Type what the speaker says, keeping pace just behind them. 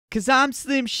'Cause I'm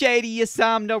Slim Shady, yes,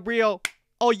 I'm the real.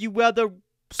 All you other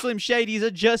Slim Shadys are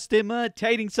just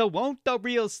imitating. So won't the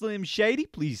real Slim Shady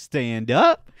please stand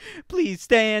up? Please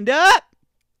stand up.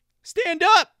 Stand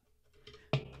up.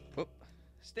 Oh.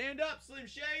 Stand up, Slim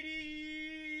Shady.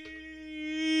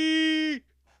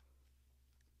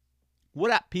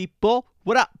 What up, people?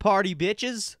 What up, party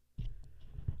bitches?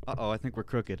 Uh-oh, I think we're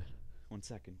crooked. 1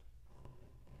 second.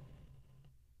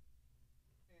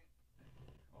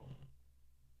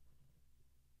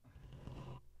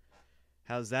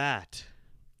 How's that?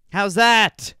 How's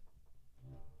that?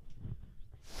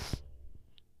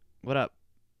 What up,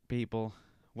 people?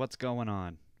 What's going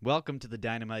on? Welcome to the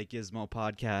DynamiteGizmo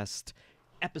podcast,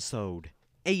 episode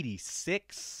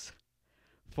 86.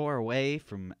 4 away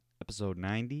from episode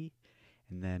 90.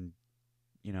 And then,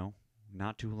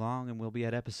 not too long and we'll be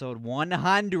at episode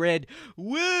 100.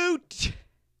 Woot!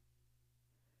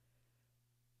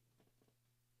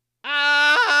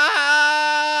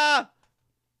 Ah!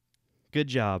 Good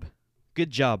job. Good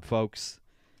job, folks.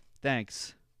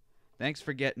 Thanks. Thanks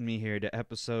for getting me here to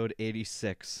episode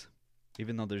 86.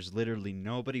 Even though there's literally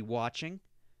nobody watching,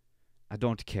 I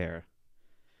don't care.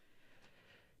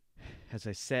 As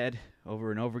I said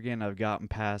over and over again, I've gotten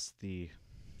past the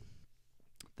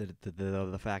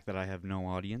fact that I have no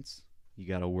audience. You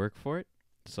gotta work for it.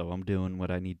 So I'm doing what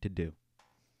I need to do.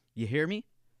 You hear me?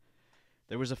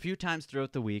 There was a few times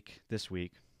throughout the week, this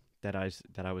week, that I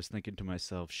was thinking to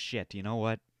myself, shit, you know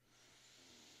what?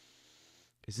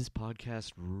 Is this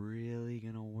podcast really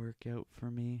going to work out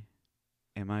for me?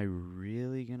 Am I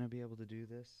really going to be able to do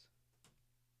this?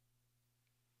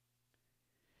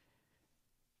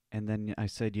 And then I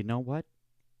said, you know what?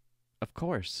 Of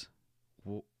course.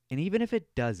 Well, and even if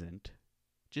it doesn't,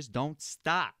 just don't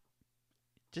stop.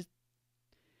 It's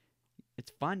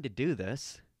fun to do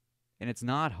this, and it's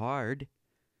not hard.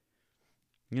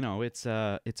 It's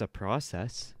a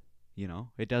process,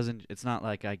 it's not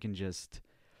like I can just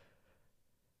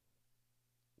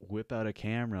whip out a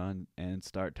camera and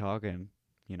start talking,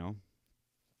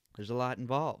 There's a lot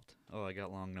involved. Oh, I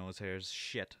got long nose hairs.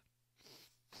 Shit.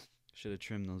 Should have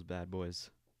trimmed those bad boys.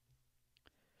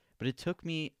 But it took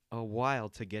me a while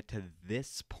to get to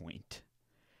this point.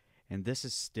 And this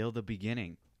is still the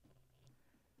beginning.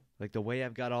 Like, the way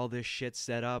I've got all this shit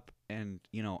set up, and,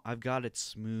 I've got it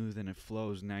smooth and it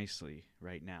flows nicely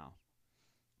right now.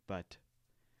 But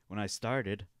when I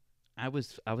started, I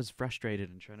was frustrated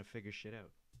and trying to figure shit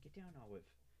out. Get down, Olive.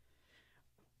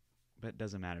 But it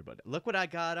doesn't matter about it. Look what I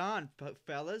got on,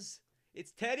 fellas.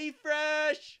 It's Teddy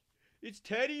Fresh! It's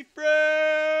Teddy Fresh!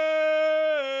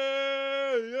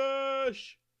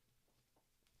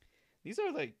 These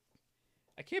are like...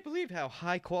 I can't believe how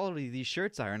high quality these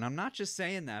shirts are, and I'm not just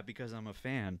saying that because I'm a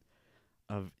fan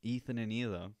of Ethan and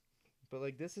Elo, but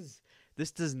like this is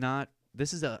a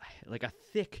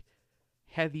thick,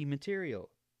 heavy material.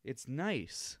 It's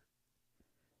nice.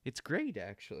 It's great,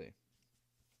 actually,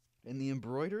 and the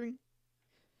embroidering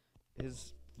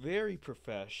is very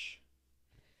profesh.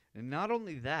 And not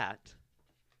only that,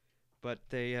 but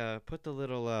they put the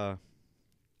little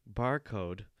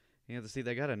barcode. See,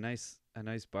 they got a nice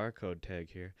barcode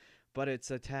tag here, but it's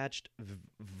attached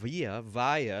via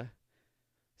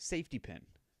safety pin.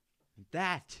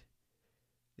 That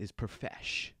is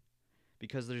profesh,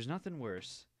 because there's nothing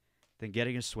worse than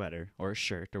getting a sweater or a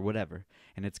shirt or whatever,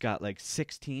 and it's got like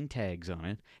 16 tags on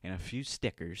it and a few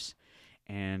stickers,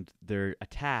 and they're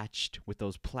attached with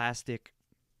those plastic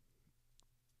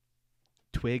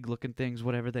twig-looking things,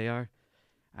 whatever they are.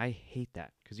 I hate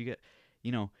that, because you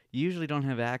usually don't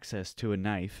have access to a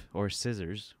knife or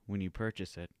scissors when you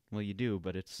purchase it. Well, you do,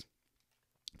 but it's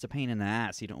a pain in the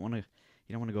ass. You don't want to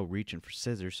go reaching for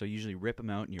scissors, so you usually rip them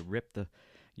out and you rip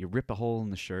a hole in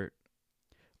the shirt,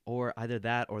 or either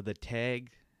that or the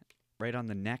tag right on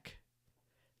the neck.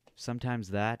 Sometimes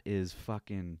that is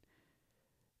fucking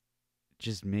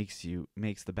just makes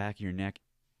the back of your neck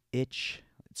itch.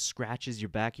 It scratches your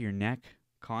back of your neck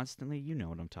constantly. You know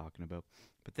what I'm talking about.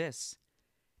 But this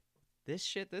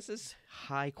is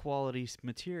high quality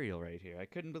material right here. I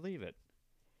couldn't believe it.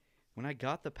 When I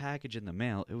got the package in the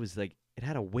mail, it was like, it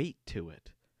had a weight to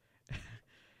it.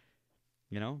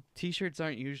 T-shirts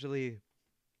aren't usually,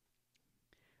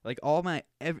 like,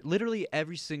 literally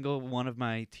every single one of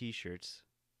my T-shirts,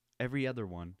 every other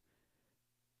one,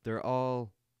 they're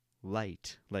all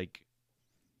light. Like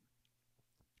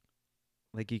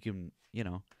you can,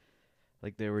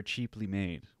 like they were cheaply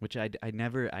made, which I've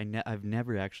never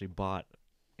actually bought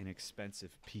an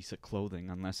expensive piece of clothing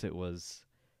unless it was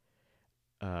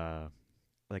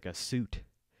like a suit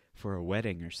for a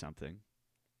wedding or something.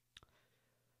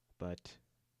 But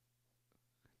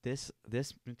this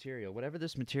material, whatever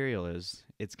this material is,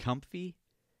 it's comfy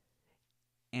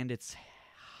and it's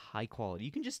high quality.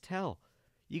 You can just tell.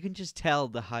 You can just tell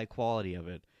the high quality of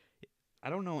it. I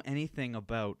don't know anything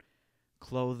about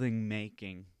clothing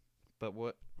making, but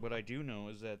what I do know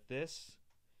is that this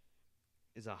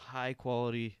is a high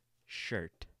quality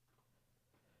shirt.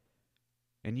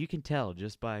 And you can tell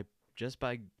just by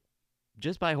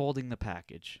holding the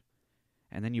package.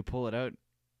 And then you pull it out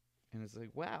and it's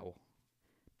like, wow.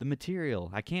 The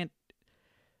material. I can't,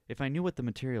 if I knew what the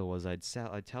material was, I'd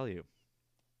tell you.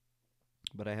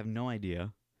 But I have no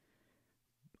idea.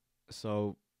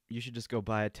 So you should just go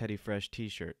buy a Teddy Fresh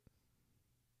t-shirt.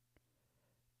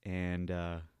 And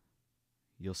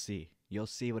you'll see. You'll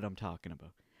see what I'm talking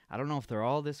about. I don't know if they're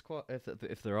all this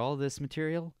if they're all this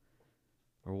material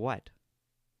or what.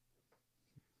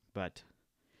 But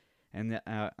I've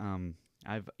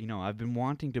been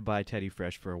wanting to buy Teddy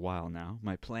Fresh for a while now.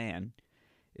 My plan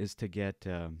is to get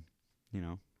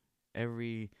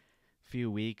every few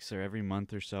weeks or every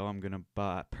month or so I'm going to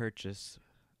purchase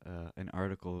an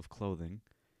article of clothing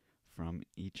from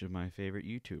each of my favorite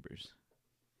YouTubers.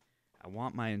 I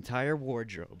want my entire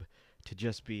wardrobe to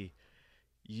just be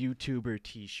YouTuber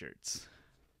t-shirts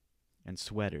and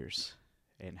sweaters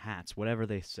and hats, whatever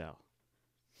they sell.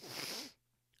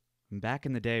 And back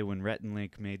in the day when Rhett and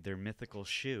Link made their mythical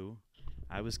shoe,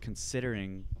 I was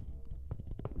considering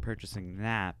purchasing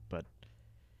that, but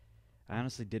I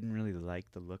honestly didn't really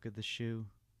like the look of the shoe.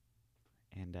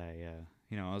 And I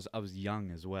was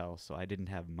young as well, so I didn't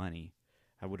have money.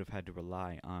 I would have had to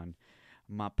rely on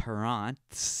my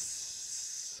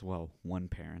parents. Well, one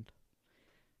parent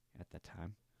at that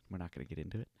time. We're not going to get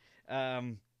into it.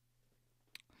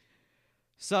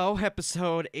 So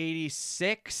episode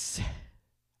 86.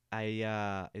 I'm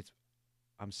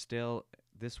still,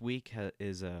 this week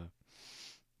is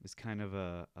kind of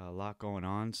a lot going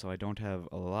on, so I don't have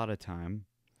a lot of time.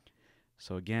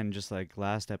 So again, just like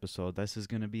last episode, this is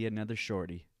going to be another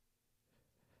shorty.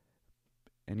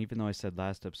 And even though I said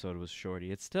last episode was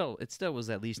shorty, it still was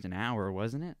at least an hour,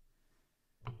 wasn't it?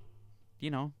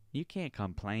 You know, you can't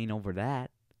complain over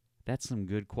that. That's some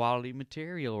good quality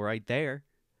material right there.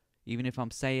 Even if I'm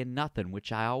saying nothing,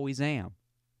 which I always am.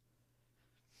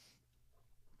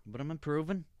 But I'm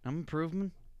improving. I'm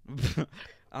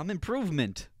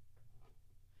improvement.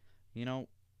 You know,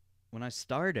 when I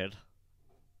started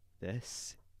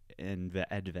this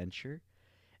adventure,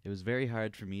 it was very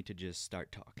hard for me to just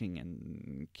start talking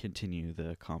and continue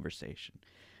the conversation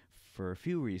for a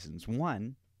few reasons.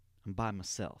 One, I'm by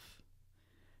myself.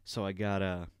 So I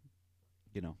gotta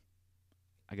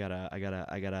I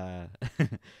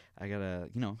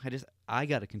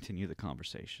gotta continue the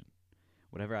conversation.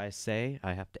 Whatever I say,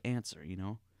 I have to answer, you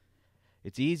know?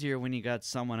 It's easier when you got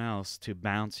someone else to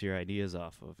bounce your ideas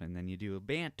off of, and then you do a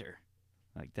banter,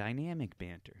 like dynamic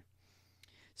banter.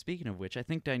 Speaking of which, I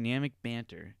think dynamic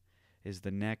banter is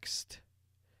the next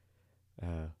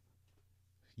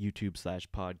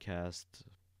YouTube/podcast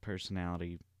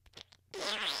personality.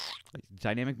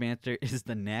 Dynamic banter is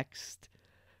the next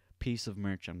piece of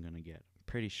merch I'm gonna get.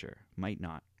 Pretty sure. Might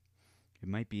not. It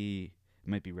might be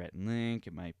Rhett and Link.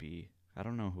 It might be, I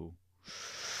don't know who.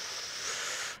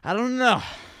 I don't know.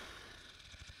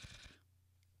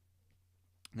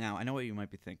 Now, I know what you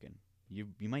might be thinking. You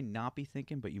might not be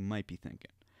thinking, but you might be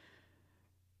thinking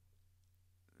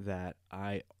that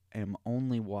I am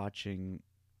only watching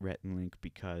Rhett and Link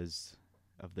because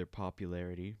of their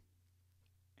popularity,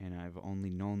 and I've only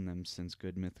known them since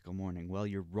Good Mythical Morning. Well,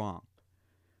 you're wrong.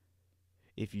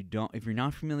 If you're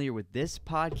not familiar with this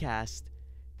podcast,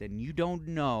 then you don't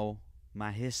know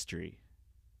my history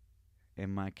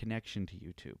and my connection to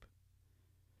YouTube.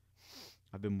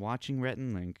 I've been watching Rhett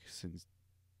and Link since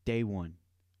day one,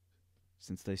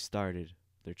 since they started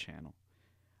their channel.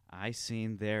 I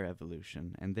seen their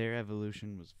evolution, and their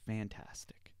evolution was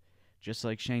fantastic. Just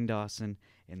like Shane Dawson,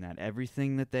 in that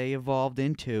everything that they evolved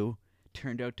into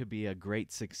turned out to be a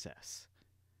great success.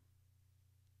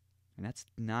 And that's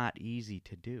not easy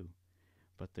to do.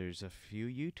 But there's a few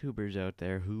YouTubers out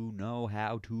there who know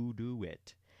how to do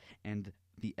it. And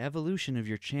the evolution of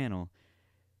your channel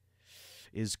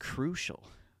is crucial.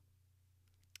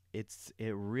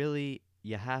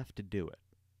 You have to do it.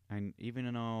 And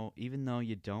even though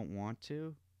you don't want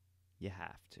to, you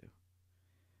have to.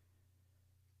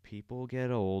 People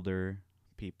get older,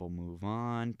 people move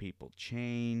on, people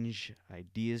change,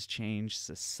 ideas change,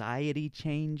 society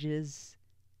changes,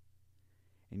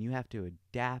 and you have to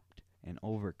adapt and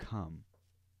overcome.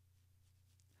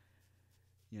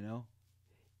 You know?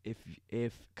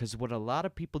 Because what a lot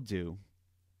of people do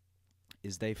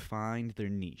is they find their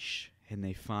niche. and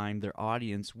they find their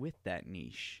audience with that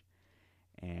niche.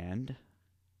 And,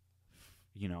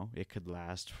 it could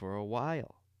last for a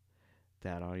while.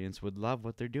 That audience would love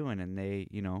what they're doing, and they,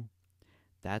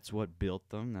 that's what built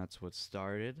them, that's what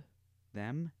started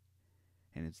them,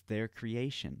 and it's their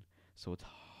creation. So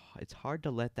it's hard to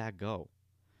let that go.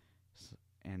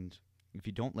 And if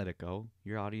you don't let it go,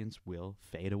 your audience will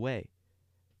fade away.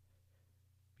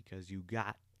 Because you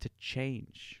got to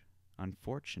change.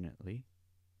 Unfortunately,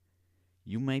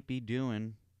 you might be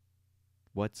doing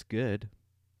what's good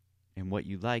and what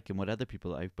you like and what other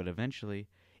people like, but eventually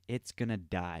it's going to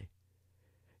die.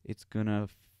 It's going to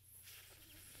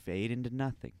fade into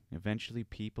nothing. Eventually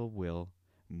people will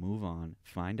move on,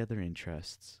 find other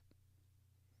interests.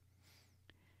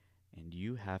 And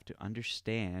you have to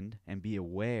understand and be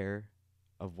aware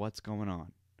of what's going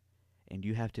on. And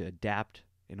you have to adapt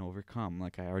and overcome,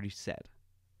 like I already said.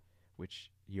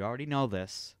 Which, you already know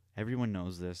this. Everyone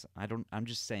knows this. I'm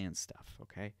just saying stuff,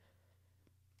 okay?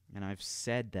 And I've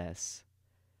said this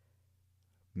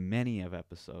many of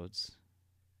episodes.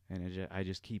 And I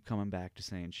just keep coming back to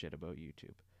saying shit about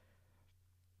YouTube.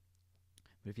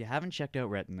 But if you haven't checked out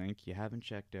Rhett and Link, you haven't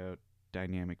checked out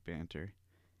Dynamic Banter,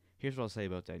 here's what I'll say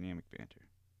about Dynamic Banter.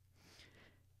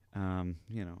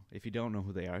 If you don't know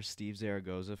who they are, Steve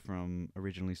Zaragoza from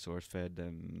originally SourceFed,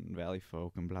 then Valley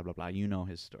Folk, and blah, blah, blah. You know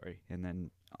his story. And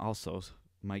then also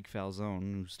Mike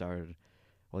Falzone, who started,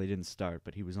 well, he didn't start,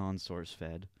 but he was on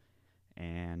SourceFed.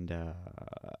 And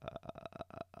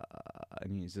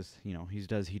he's just, he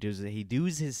does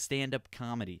his stand-up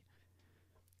comedy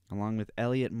along with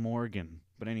Elliot Morgan.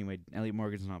 But anyway, Elliot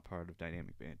Morgan's not part of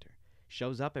Dynamic Banter.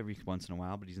 Shows up every once in a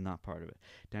while, but he's not part of it.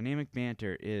 Dynamic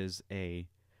Banter is a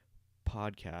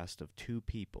podcast of two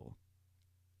people,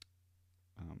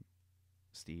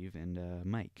 Steve and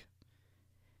Mike.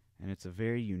 And it's a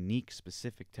very unique,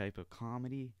 specific type of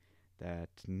comedy that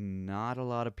not a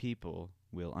lot of people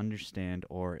will understand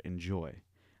or enjoy.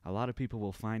 A lot of people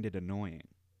will find it annoying.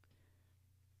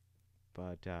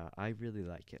 But I really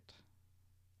like it.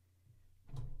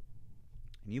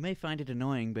 And you may find it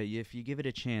annoying, but if you give it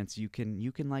a chance, you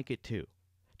can like it too.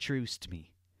 Trust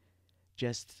me.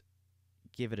 Just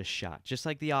give it a shot. Just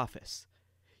like The Office.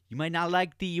 You might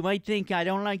think I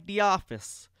don't like The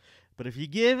Office. But if you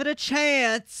give it a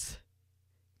chance,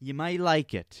 you might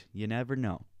like it. You never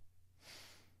know.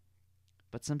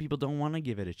 But some people don't want to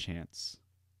give it a chance.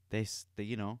 They're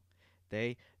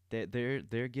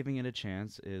giving it a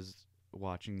chance is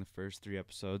watching the first 3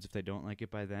 episodes. If they don't like it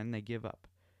by then, they give up.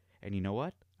 And you know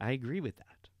what? I agree with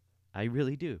that. I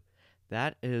really do.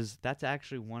 That's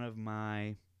actually one of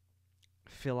my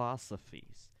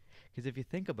philosophies. Because if you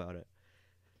think about it,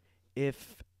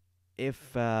 if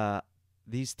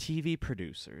these TV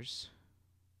producers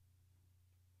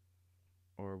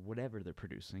or whatever they're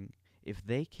producing, if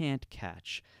they can't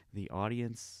catch the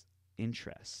audience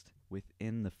interest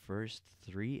within the first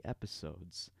 3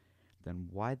 episodes, then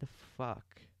why the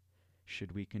fuck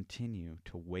should we continue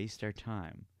to waste our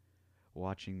time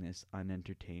watching this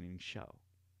unentertaining show?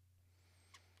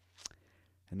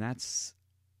 And that's,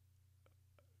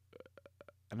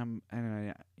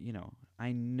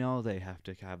 I know they have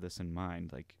to have this in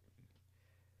mind. Like,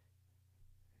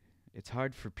 it's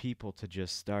hard for people to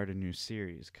just start a new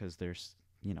series because there's,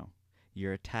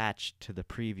 you're attached to the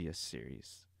previous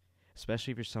series.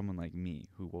 Especially if you're someone like me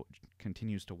who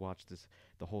continues to watch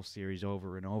the whole series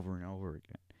over and over and over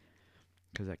again.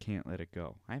 Because I can't let it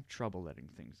go. I have trouble letting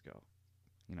things go.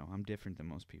 I'm different than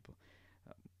most people.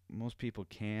 Most people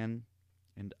can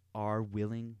and are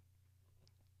willing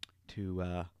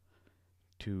to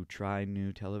try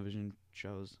new television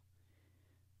shows,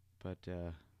 but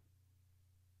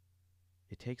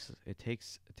it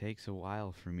takes a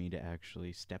while for me to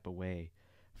actually step away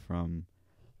from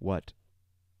what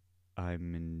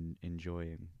I'm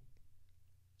enjoying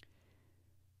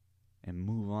and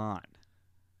move on.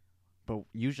 But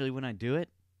usually when I do it,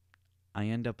 I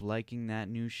end up liking that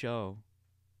new show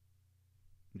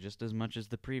just as much as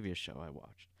the previous show I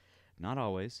watched. Not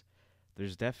always.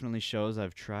 There's definitely shows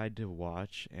I've tried to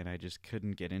watch and I just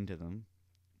couldn't get into them.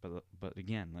 But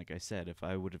again, like I said, if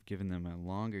I would have given them a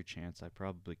longer chance, I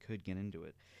probably could get into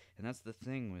it. And that's the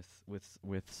thing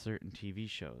with certain TV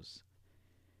shows.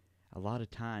 A lot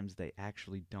of times they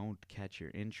actually don't catch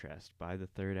your interest by the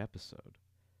 3rd episode.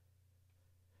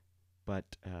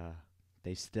 But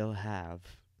they still have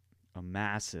a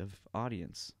massive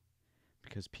audience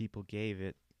because people gave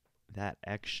it that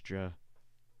extra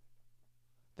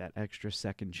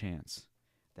second chance,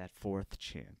 that 4th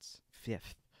chance,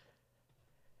 5th.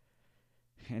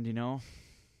 And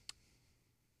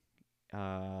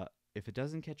if it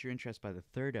doesn't catch your interest by the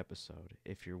third episode,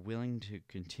 if you're willing to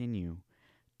continue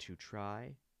to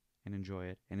try and enjoy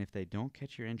it, and if they don't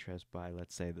catch your interest by,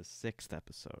 let's say, the sixth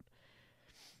episode,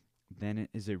 then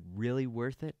is it really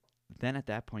worth it? Then at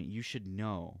that point, you should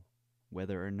know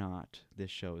whether or not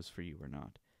this show is for you or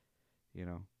not. You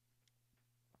know?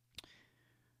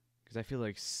 Because I feel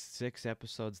like 6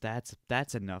 episodes,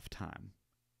 that's enough time.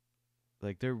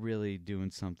 Like, they're really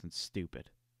doing something stupid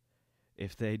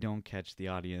if they don't catch the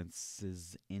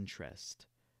audience's interest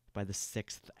by the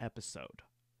 6th episode.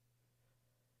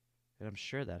 And I'm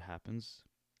sure that happens.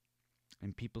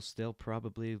 And people still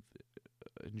probably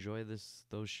enjoy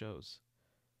those shows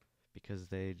because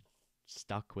they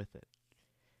stuck with it.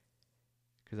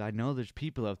 Because I know there's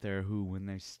people out there who, when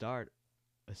they start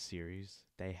a series,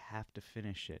 they have to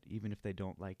finish it, even if they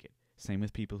don't like it. Same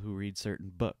with people who read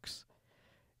certain books.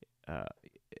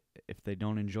 If they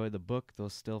don't enjoy the book, they'll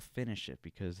still finish it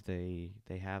because they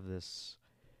have this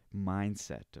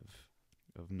mindset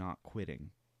of not quitting.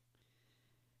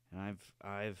 And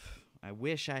I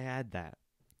wish I had that,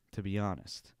 to be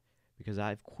honest, because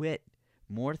I've quit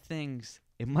more things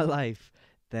in my life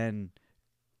than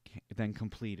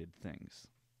completed things.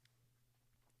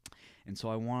 And so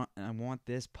I want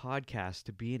this podcast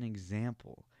to be an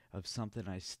example of something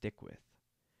I stick with.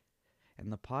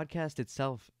 And the podcast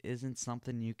itself isn't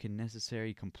something you can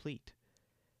necessarily complete.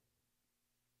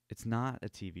 It's not a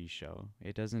TV show.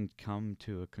 It doesn't come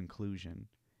to a conclusion.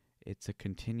 It's a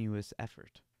continuous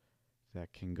effort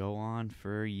that can go on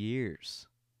for years.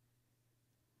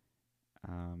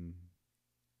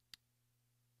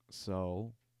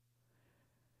 So,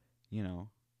 you know,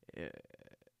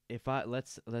 if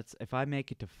I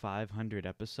make it to 500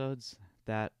 episodes,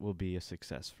 that will be a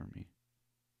success for me.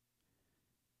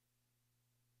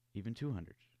 Even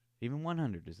 200, even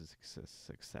 100 is a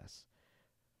success.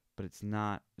 But it's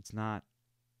not,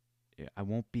 I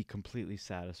won't be completely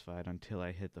satisfied until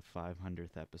I hit the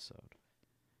 500th episode.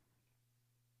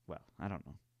 Well, I don't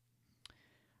know.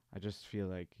 I just feel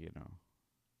like,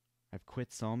 I've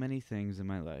quit so many things in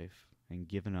my life and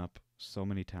given up so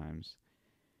many times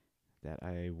that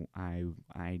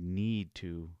I need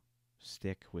to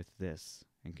stick with this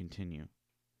and continue.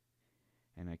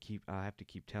 And I have to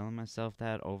keep telling myself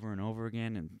that over and over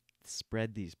again and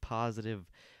spread these positive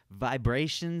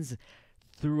vibrations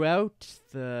throughout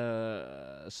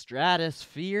the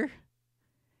stratosphere.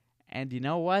 And you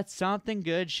know what? Something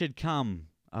good should come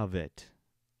of it.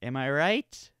 Am I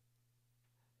right?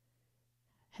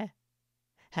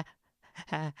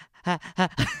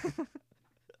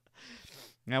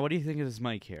 Now, what do you think of this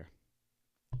mic here?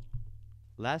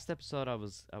 Last episode, I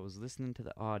was listening to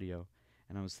the audio,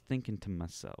 and I was thinking to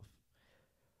myself,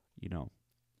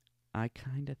 I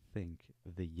kind of think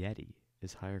the Yeti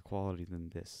is higher quality than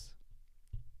this.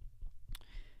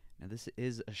 Now, this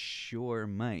is a Shure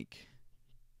mic.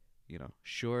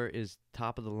 Shure is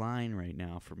top of the line right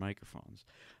now for microphones,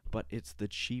 but it's the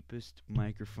cheapest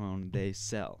microphone they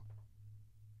sell.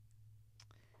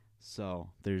 So,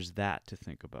 there's that to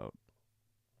think about.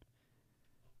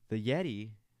 The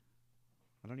Yeti,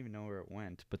 I don't even know where it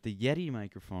went, but the Yeti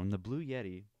microphone, the Blue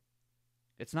Yeti,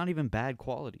 it's not even bad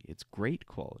quality. It's great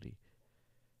quality.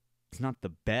 It's not the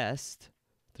best.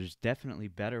 There's definitely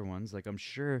better ones. Like, I'm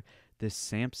sure this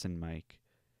Samson mic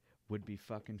would be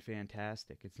fucking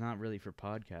fantastic. It's not really for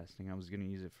podcasting. I was going to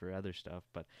use it for other stuff,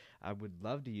 but I would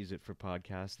love to use it for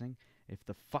podcasting if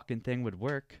the fucking thing would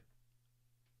work.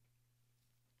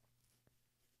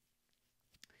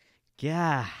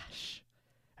 Gosh.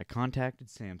 I contacted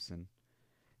Samson,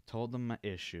 told them my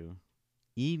issue.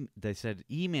 They said,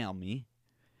 email me.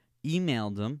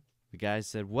 Emailed them. The guy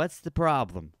said, what's the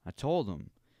problem? I told him.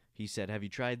 He said, have you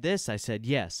tried this? I said,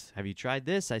 yes. Have you tried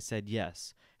this? I said,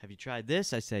 yes. Have you tried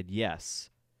this? I said, yes.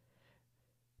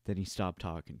 Then he stopped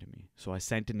talking to me. So I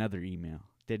sent another email.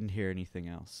 Didn't hear anything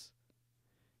else.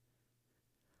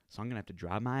 So I'm going to have to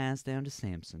drive my ass down to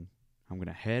Samson. I'm going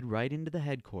to head right into the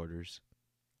headquarters.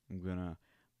 I'm going to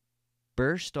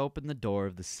burst open the door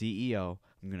of the CEO.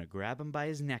 I'm going to grab him by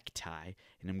his necktie,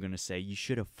 and I'm going to say, you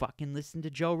should have fucking listened to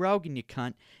Joe Rogan, you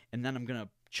cunt. And then I'm going to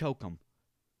choke him.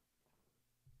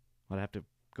 I'd have to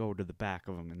go to the back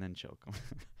of him and then choke him.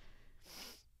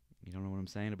 You don't know what I'm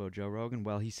saying about Joe Rogan?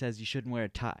 Well, he says you shouldn't wear a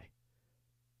tie.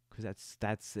 Because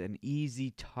that's an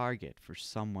easy target for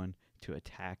someone to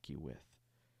attack you with.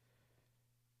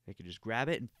 They could just grab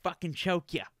it and fucking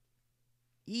choke you.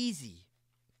 Easy.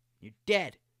 You're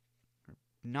dead. Or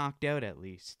knocked out at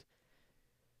least.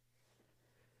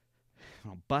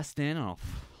 I'll bust in and I'll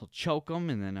choke him,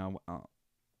 and then I'll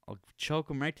choke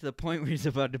him right to the point where he's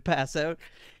about to pass out,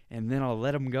 and then I'll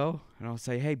let him go, and I'll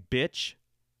say, hey, bitch,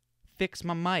 fix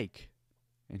my mic.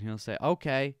 And he'll say,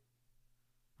 okay.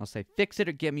 I'll say, fix it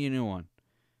or get me a new one.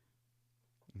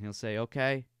 And he'll say,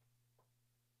 okay.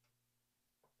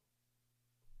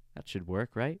 That should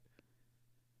work, right?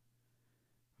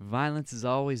 Violence is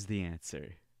always the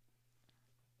answer.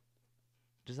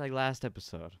 Just like last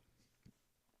episode.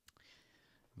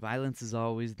 Violence is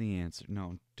always the answer.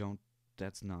 No, don't.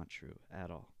 That's not true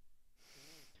at all.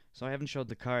 So I haven't showed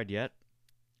the card yet.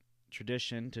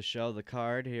 Tradition to show the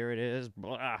card. Here it is.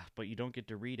 Blah, but you don't get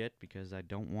to read it because I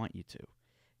don't want you to.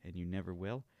 And you never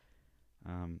will.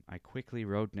 I quickly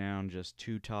wrote down just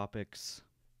 2 topics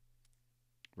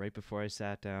right before I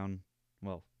sat down.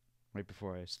 Well, right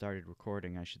before I started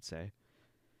recording, I should say.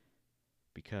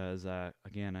 Because,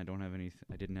 again, I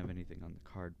didn't have anything on the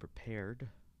card prepared.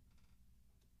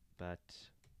 But,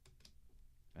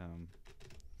 what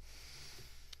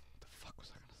the fuck was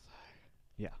I going to say?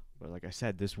 Yeah, but like I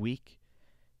said, this week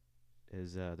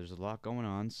is, there's a lot going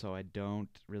on, so I don't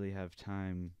really have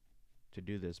time to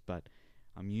do this, but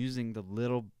I'm using the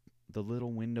little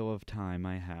window of time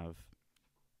I have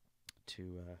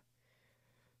to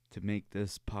make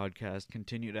this podcast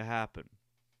continue to happen.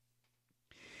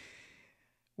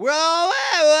 Well,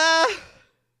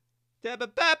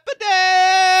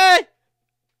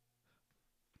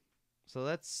 so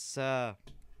let's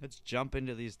jump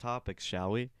into these topics,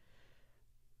 shall we?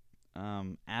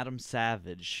 Adam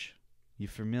Savage, you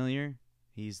familiar?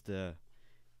 He's the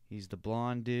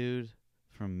blonde dude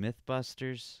from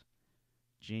Mythbusters,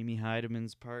 Jamie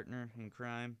Heideman's partner in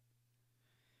crime.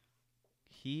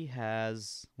 He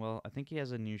has, I think he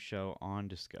has a new show on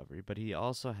Discovery, but he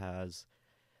also has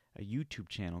a YouTube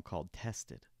channel called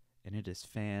Tested, and it is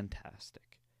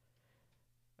fantastic.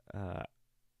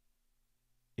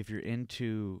 If you're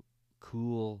into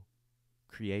cool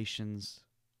creations,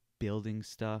 building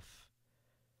stuff,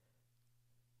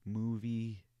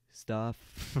 movie stuff,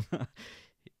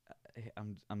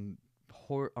 I'm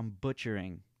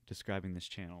butchering describing this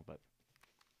channel, but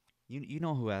you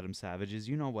know who Adam Savage is.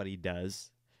 You know what he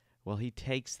does. Well, he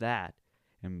takes that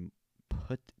and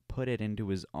put it into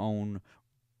his own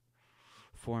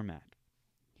format.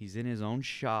 He's in his own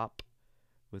shop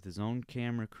with his own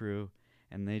camera crew,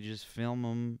 and they just film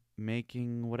him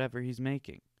making whatever he's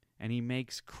making. And he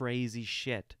makes crazy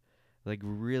shit, like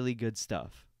really good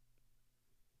stuff.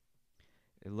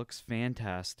 It looks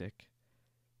fantastic,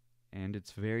 and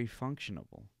it's very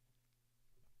functionable.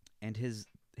 And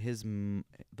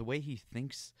the way he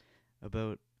thinks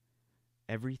about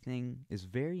everything is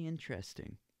very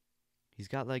interesting. He's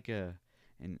got like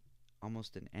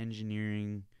almost an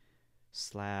engineering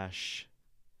slash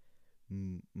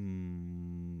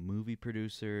movie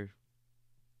producer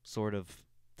sort of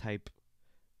type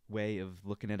way of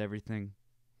looking at everything.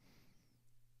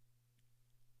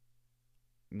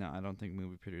 No, I don't think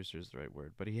movie producer is the right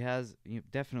word, but he has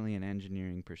definitely an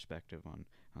engineering perspective on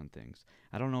things.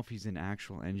 I don't know if he's an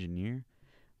actual engineer,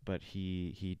 but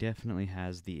he definitely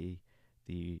has the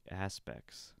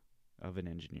aspects of an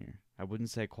engineer. I wouldn't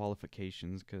say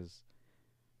qualifications because,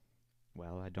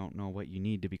 I don't know what you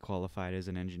need to be qualified as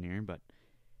an engineer, but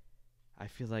I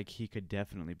feel like he could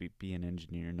definitely be an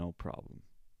engineer, no problem.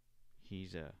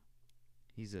 He's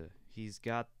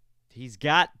got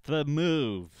the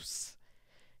moves.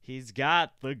 He's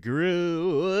got the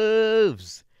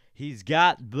grooves. He's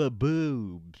got the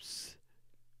boobs.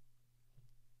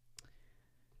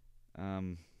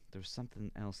 There's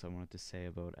something else I wanted to say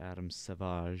about Adam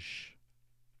Savage.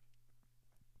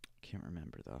 Can't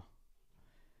remember, though.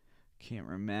 Can't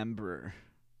remember.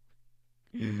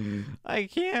 I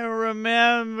can't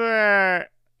remember.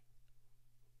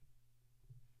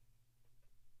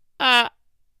 Oh,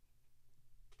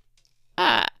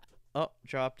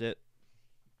 dropped it.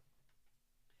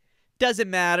 Doesn't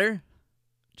matter.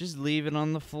 Just leave it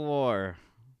on the floor.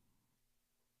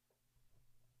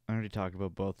 I already talked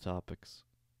about both topics.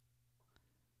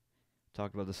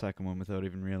 Talked about the second one without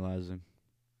even realizing.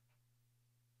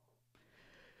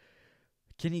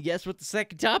 Can you guess what the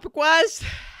second topic was?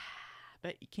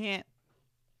 Bet you can't.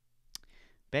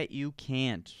 Bet you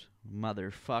can't,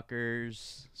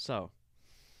 motherfuckers. So,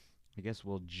 I guess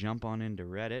we'll jump on into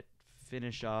Reddit.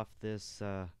 Finish off this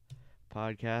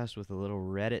podcast with a little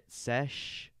Reddit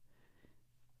sesh.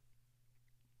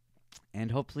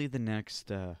 And hopefully the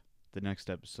next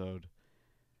episode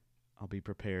I'll be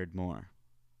prepared more.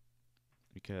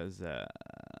 Because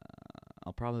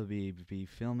I'll probably be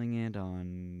filming it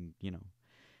on,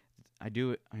 I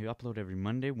upload every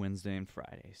Monday, Wednesday, and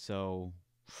Friday. So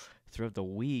throughout the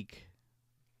week,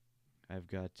 I've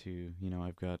got to,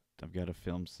 I've got to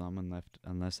film some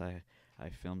unless I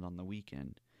filmed on the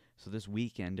weekend. So this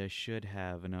weekend I should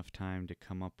have enough time to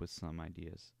come up with some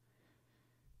ideas.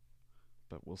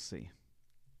 But we'll see.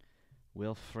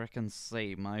 We'll frickin'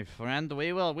 see, my friend.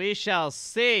 We shall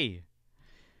see.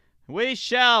 We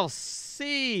shall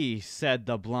see, said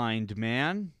the blind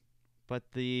man. But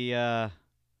the,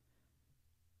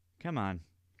 come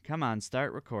on,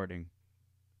 start recording.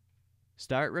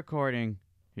 Start recording.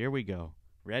 Here we go.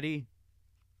 Ready?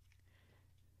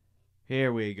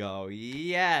 Here we go.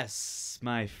 Yes,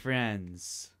 my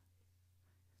friends.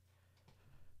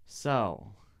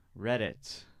 So,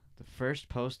 Reddit. The first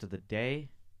post of the day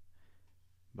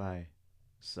by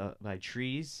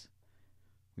Trees.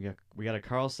 We got a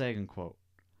Carl Sagan quote.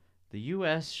 The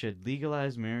U.S. should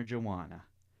legalize marijuana,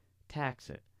 tax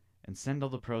it, and send all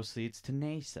the proceeds to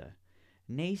NASA.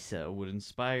 NASA would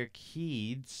inspire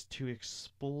kids to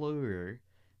explore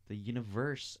the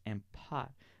universe, and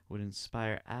pot would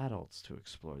inspire adults to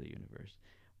explore the universe.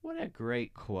 What a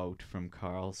great quote from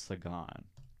Carl Sagan.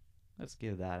 Let's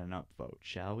give that an upvote,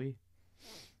 shall we?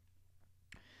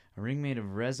 A ring made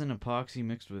of resin epoxy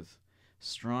mixed with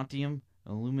strontium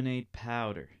illuminate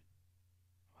powder.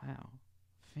 Wow,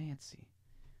 fancy.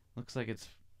 Looks like it's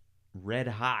red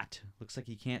hot. Looks like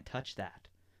he can't touch that,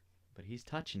 but he's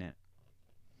touching it.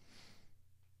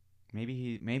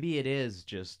 Maybe it is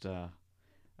just a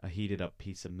heated up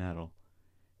piece of metal,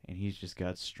 and he's just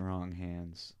got strong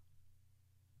hands.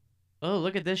 Oh,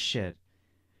 look at this shit.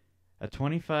 A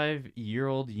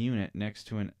 25-year-old unit next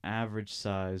to an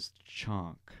average-sized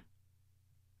chonk.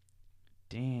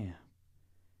 Damn.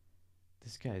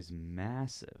 This guy's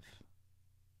massive.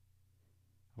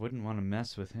 I wouldn't want to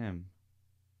mess with him.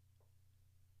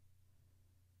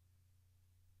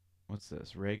 What's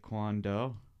this?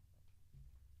 Raekwon.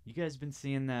 You guys been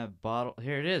seeing that bottle?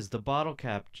 Here it is, the bottle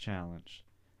cap challenge.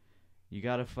 You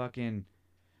gotta fucking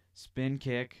spin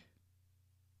kick,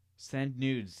 send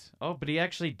nudes. Oh, but he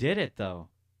actually did it though.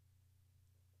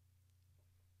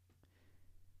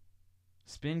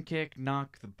 Spin kick,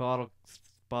 knock the bottle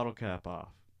cap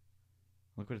off.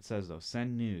 Look what it says though,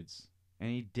 send nudes.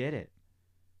 And he did it.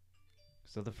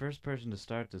 So the first person to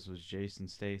start this was Jason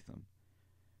Statham.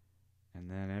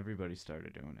 And then everybody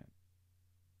started doing it.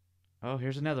 Oh,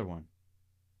 here's another one.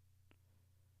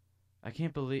 I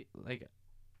can't believe, like,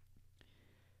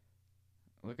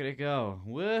 look at it go.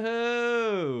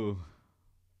 Woohoo!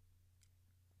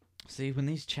 See, when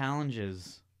these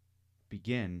challenges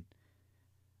begin,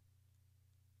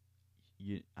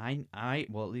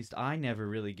 well, at least I never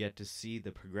really get to see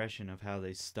the progression of how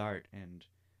they start and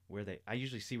where I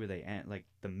usually see where they end, like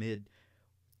the mid,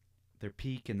 their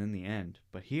peak and then the end.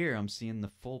 But here I'm seeing the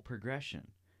full progression.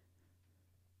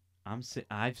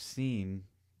 I've seen,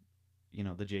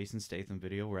 the Jason Statham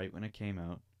video right when it came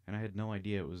out, and I had no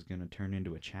idea it was going to turn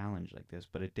into a challenge like this,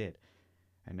 but it did.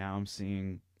 And now I'm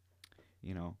seeing,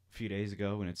 a few days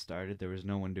ago when it started, there was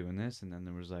no one doing this, and then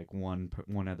there was like one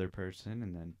other person,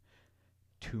 and then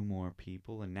 2 more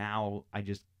people, and now I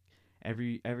just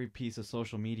every piece of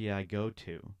social media I go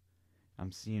to,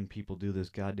 I'm seeing people do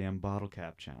this goddamn bottle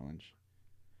cap challenge.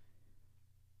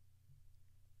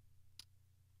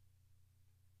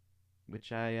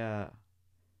 Which I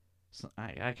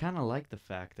kind of like the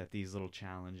fact that these little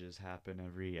challenges happen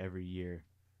every year,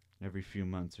 every few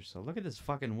months or so. Look at this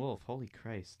fucking wolf, holy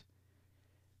Christ.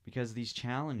 Because these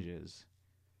challenges,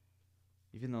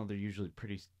 even though they're usually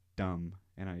pretty dumb,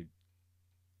 and I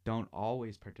don't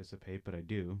always participate, but I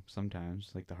do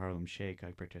sometimes, like the Harlem Shake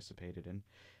I participated in.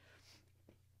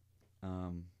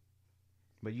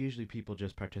 But usually people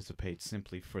just participate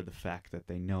simply for the fact that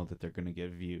they know that they're going to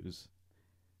get views,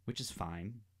 which is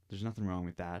fine. There's nothing wrong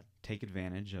with that. Take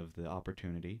advantage of the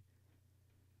opportunity.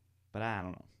 But I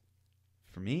don't know.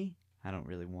 For me, I don't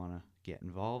really want to get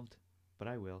involved, but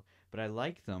I will. But I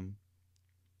like them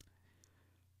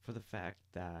for the fact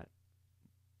that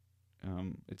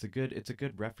it's a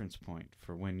good reference point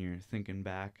for when you're thinking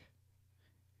back.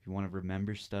 If you want to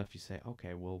remember stuff, you say,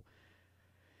 okay, well,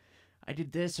 I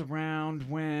did this around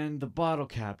when the bottle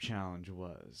cap challenge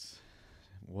was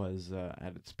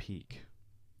at its peak.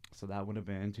 So that would have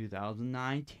been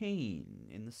 2019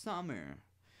 in the summer.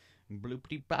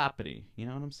 Bloopity boppity. You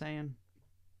know what I'm saying?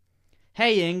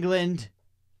 Hey, England.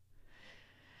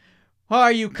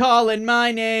 Are you calling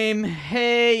my name?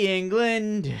 Hey,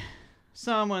 England.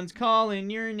 Someone's calling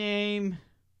your name.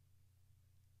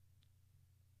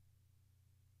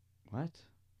 What?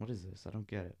 What is this? I don't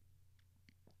get it.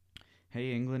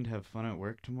 Hey, England, have fun at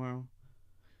work tomorrow?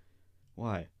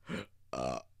 Why?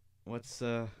 What's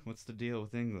the deal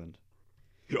with England?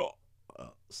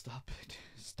 Stop it.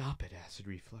 Stop it, acid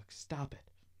reflux. Stop it.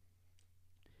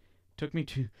 Took me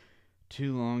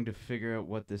too long to figure out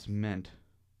what this meant.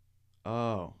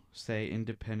 Oh, say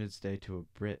Independence Day to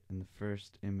a Brit, and the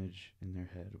first image in their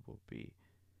head will be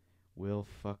Will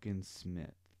fucking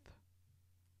Smith.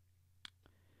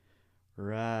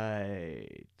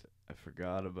 Right. I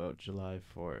forgot about July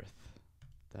 4th.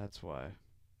 That's why.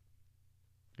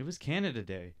 It was Canada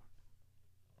Day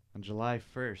on July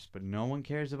 1st, but no one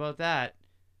cares about that.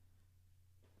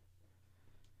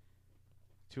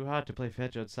 Too hot to play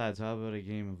fetch outside, so how about a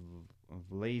game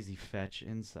of lazy fetch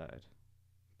inside?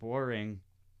 Boring.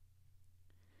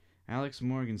 Alex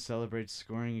Morgan celebrates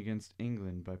scoring against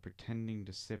England by pretending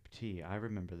to sip tea. I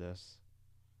remember this.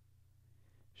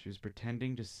 She was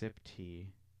pretending to sip tea,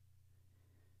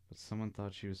 but someone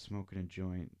thought she was smoking a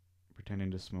joint,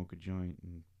 pretending to smoke a joint.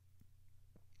 And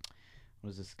what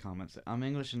does this comment say? I'm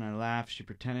English and I laugh. She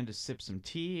pretended to sip some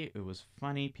tea. It was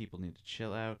funny. People need to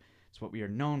chill out. It's what we are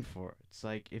known for. It's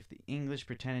like if the English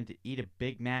pretended to eat a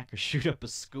Big Mac or shoot up a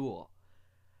school.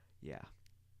 Yeah.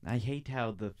 I hate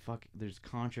how there's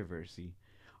controversy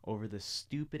over the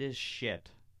stupidest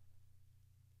shit.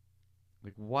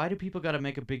 Like, why do people gotta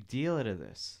make a big deal out of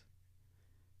this?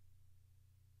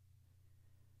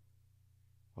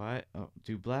 Why? Oh,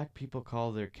 do black people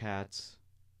call their cats?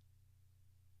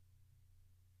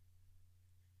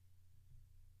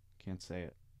 Can't say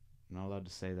it. I'm not allowed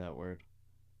to say that word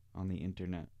on the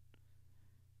internet.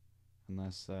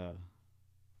 Unless, well,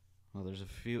 there's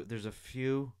a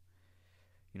few.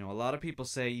 You know, a lot of people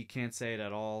say you can't say it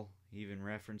at all, even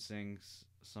referencing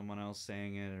someone else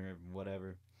saying it or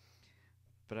whatever.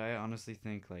 But I honestly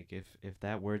think, like, if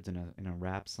that word's in a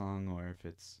rap song, or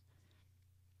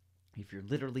if you're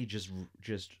literally just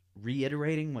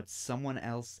reiterating what someone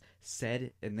else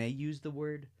said and they use the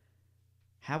word,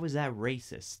 how is that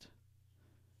racist?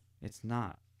 It's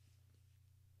not.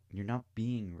 You're not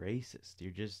being racist.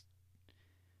 You're just,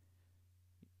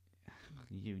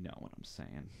 you know what I'm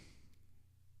saying.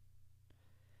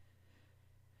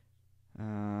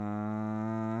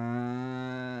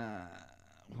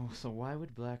 Well, so why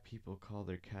would black people call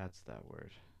their cats that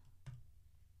word?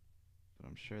 But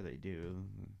I'm sure they do.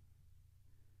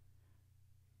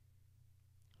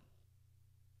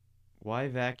 Why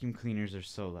vacuum cleaners are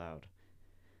so loud?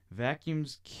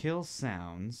 Vacuums kill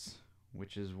sounds,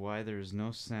 which is why there is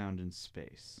no sound in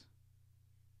space.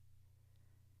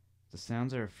 The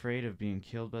sounds are afraid of being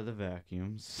killed by the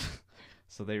vacuums,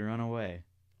 so they run away.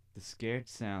 The scared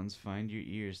sounds find your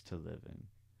ears to live in.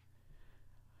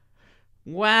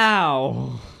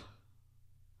 Wow!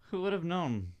 Who would have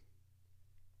known?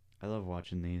 I love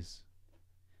watching these.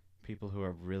 People who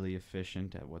are really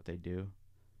efficient at what they do,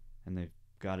 and they've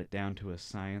got it down to a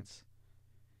science.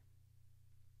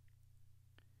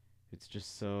 It's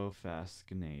just so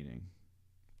fascinating.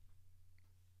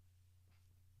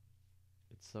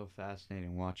 It's so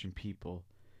fascinating watching people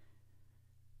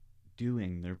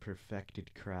doing their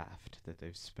perfected craft that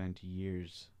they've spent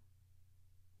years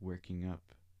working up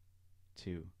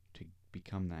to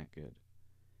become that good.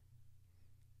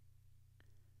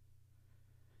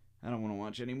 I don't want to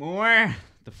watch anymore.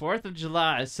 The 4th of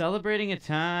July, celebrating a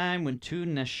time when two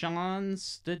nations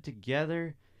stood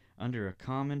together under a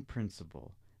common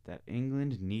principle that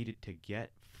England needed to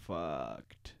get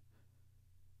fucked.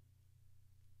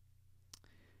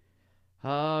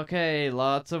 Okay,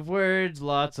 lots of words,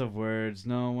 lots of words.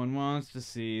 No one wants to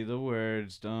see the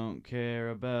words. Don't care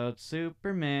about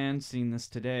Superman. Seen this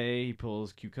today. He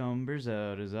pulls cucumbers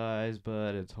out his eyes,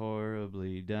 but it's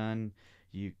horribly done.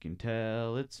 You can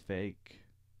tell it's fake.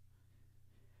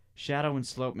 Shadow and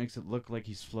slope makes it look like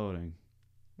he's floating.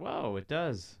 Whoa, it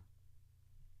does.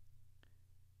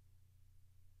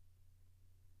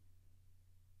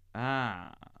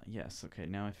 Ah, yes. Okay,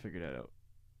 now I figured it out.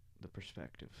 The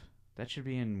perspective. That should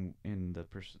be in the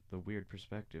weird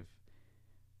perspective.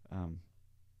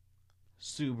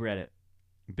 Subreddit.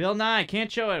 Bill Nye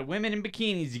can't show it. Women in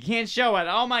bikinis. You can't show it.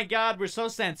 Oh my God, we're so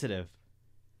sensitive.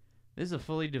 This is a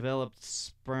fully developed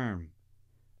sperm.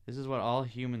 This is what all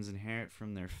humans inherit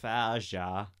from their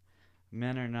fascia.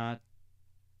 Men are not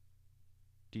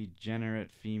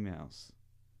degenerate females.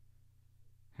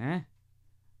 Huh?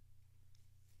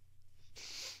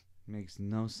 Makes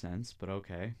no sense, but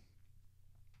okay.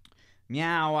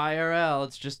 Meow IRL,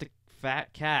 it's just a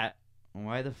fat cat.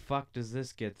 Why the fuck does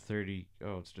this get 30?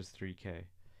 Oh, it's just 3K.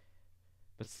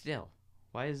 But still,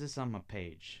 why is this on my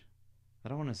page? I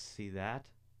don't want to see that.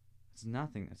 It's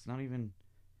nothing. It's not even...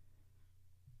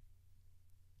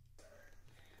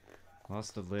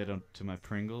 Lost the lid to my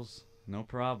Pringles? No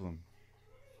problem.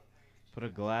 Put a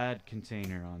Glad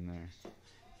container on there.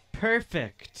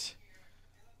 Perfect!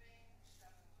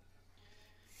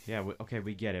 Yeah, okay,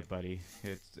 we get it, buddy.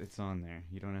 It's on there.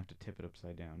 You don't have to tip it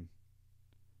upside down.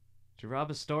 to rob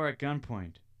a store at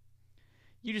gunpoint.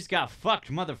 You just got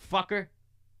fucked, motherfucker.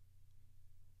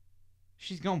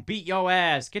 She's gonna beat your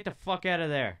ass. Get the fuck out of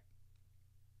there.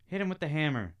 Hit him with the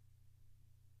hammer.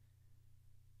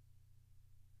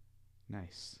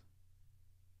 Nice.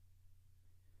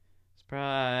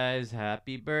 Surprise,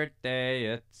 happy birthday.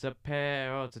 It's a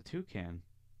pear. Oh, it's a toucan.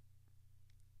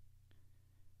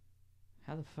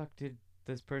 How the fuck did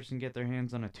this person get their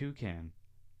hands on a toucan?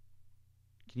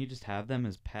 Can you just have them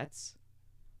as pets?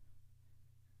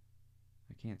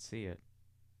 I can't see it.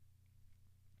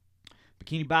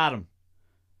 Bikini Bottom.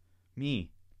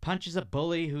 Me. Punches a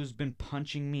bully who's been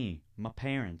punching me. My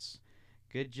parents.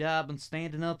 Good job on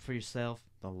standing up for yourself.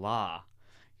 The law.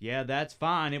 Yeah, that's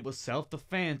fine. It was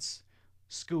self-defense.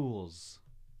 Schools.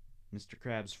 Mr.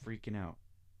 Krabs freaking out.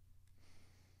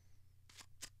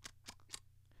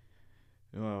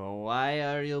 Oh, why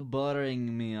are you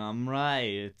bothering me? I'm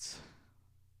right.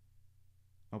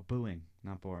 Oh, booing.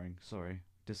 Not boring. Sorry.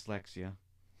 Dyslexia.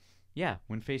 Yeah,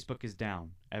 when Facebook is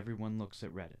down, everyone looks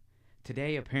at Reddit.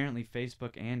 Today, apparently,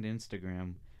 Facebook and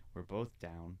Instagram were both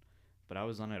down, but I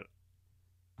was on it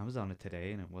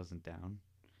today, and it wasn't down.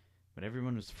 But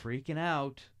everyone was freaking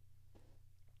out,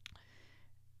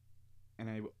 and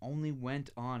I only went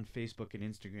on Facebook and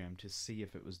Instagram to see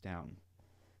if it was down,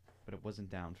 but it wasn't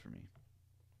down for me.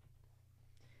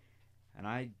 And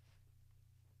I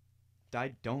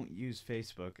don't use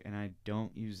Facebook, and I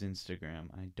don't use Instagram.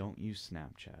 I don't use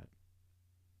Snapchat.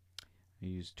 I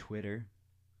use Twitter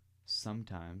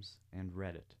sometimes and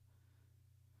Reddit.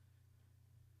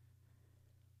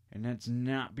 And that's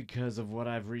not because of what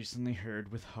I've recently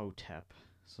heard with Hotep.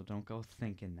 So don't go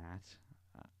thinking that.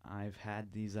 I've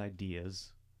had these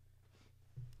ideas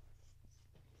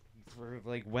for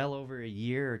like well over a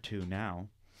year or two now.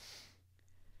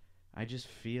 I just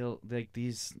feel like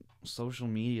these social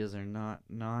medias are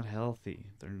not healthy.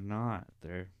 They're not.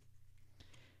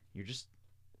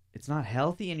 It's not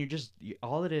healthy, and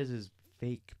all it is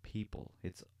fake people.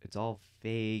 It's all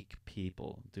fake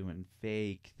people doing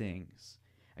fake things.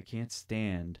 I can't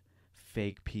stand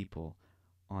fake people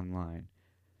online.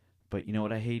 But you know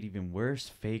what I hate even worse?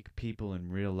 Fake people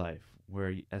in real life,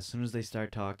 where as soon as they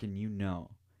start talking, you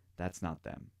know that's not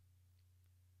them.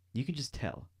 You can just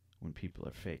tell when people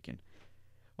are faking.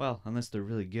 Well, unless they're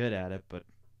really good at it, but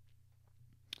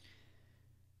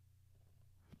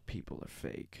people are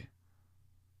fake.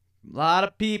 A lot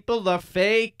of people are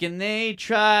fake, and they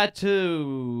try to...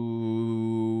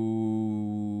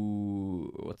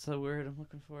 What's that word I'm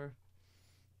looking for?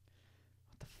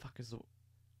 What the fuck is the...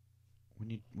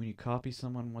 When you copy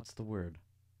someone, what's the word?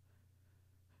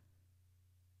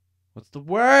 What's the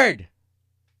word?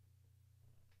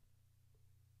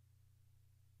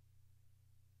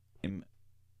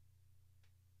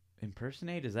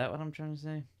 Impersonate? Is that what I'm trying to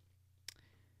say?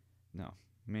 No,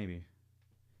 maybe.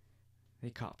 They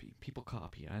copy. People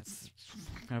copy.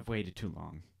 I've waited too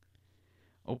long.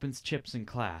 Opens chips in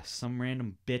class. Some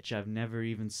random bitch I've never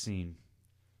even seen.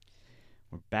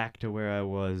 We're back to where I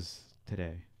was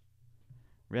today.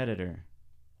 Redditor.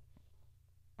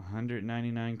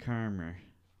 199 karma.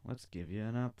 Let's give you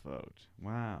an upvote.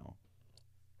 Wow.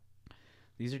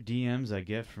 These are DMs I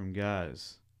get from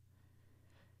guys.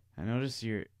 I notice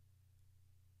your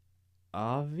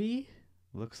Avi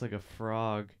looks like a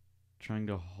frog trying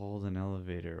to hold an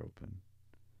elevator open.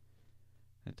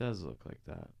 It does look like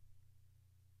that.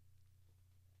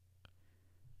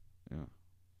 Yeah.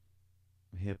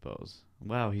 Hippos.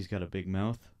 Wow, he's got a big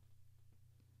mouth.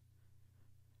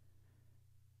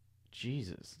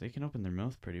 Jesus, they can open their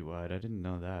mouth pretty wide. I didn't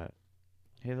know that.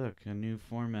 Hey, look, a new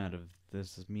format of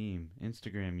this meme.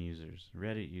 Instagram users,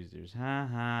 Reddit users. Ha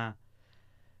ha.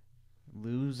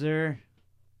 Loser.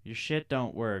 Your shit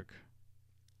don't work.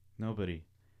 Nobody.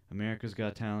 America's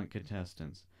Got Talent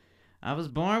contestants. I was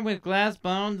born with glass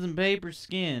bones and paper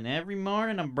skin. Every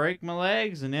morning I break my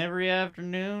legs, and every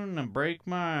afternoon I break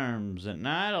my arms. At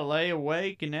night I lay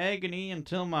awake in agony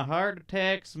until my heart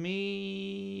puts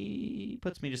me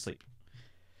to sleep.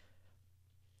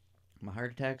 My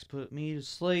heart attacks put me to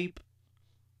sleep.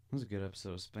 That was a good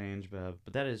episode of SpongeBob,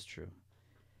 but that is true.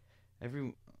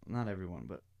 Not everyone,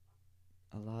 but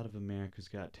a lot of America's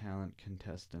Got Talent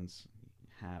contestants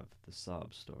have the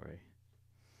sob story.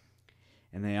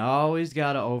 And they always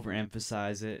gotta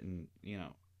overemphasize it, and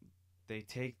they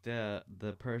take the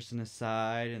person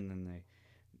aside, and then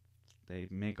they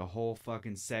make a whole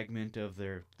fucking segment of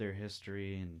their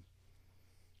history, and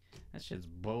that shit's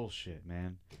bullshit,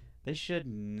 man. They should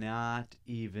not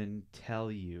even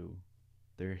tell you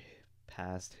their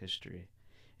past history.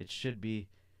 It should be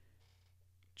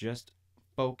just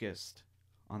focused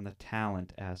on the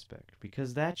talent aspect,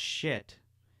 because that shit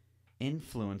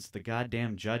influence the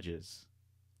goddamn judges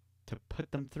to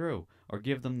put them through or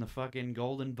give them the fucking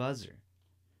golden buzzer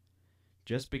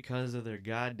just because of their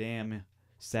goddamn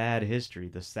sad history.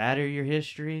 The sadder your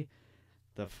history,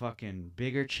 the fucking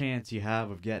bigger chance you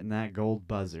have of getting that gold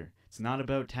buzzer. It's not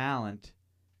about talent,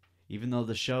 even though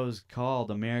the show's called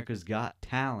America's Got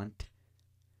Talent.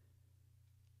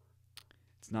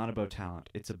 It's not about talent.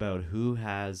 It's about who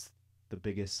has the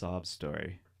biggest sob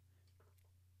story.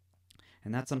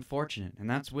 And that's unfortunate. And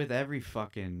that's with every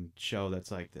fucking show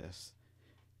that's like this.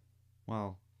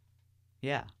 Well,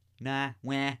 yeah. Nah,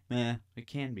 wah, meh. It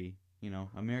can be. You know,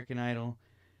 American Idol,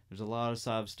 there's a lot of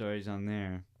sob stories on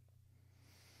there.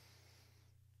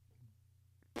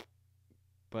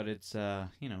 But it's,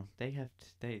 you know, they have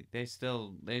to, they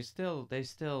still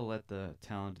let the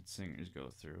talented singers go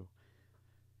through.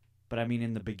 But I mean,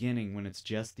 in the beginning, when it's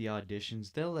just the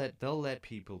auditions, they'll let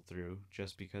people through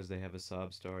just because they have a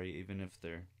sob story, even if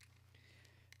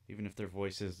their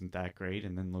voice isn't that great,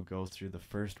 and then they'll go through the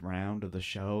first round of the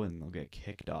show and they'll get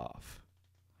kicked off.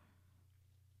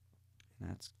 And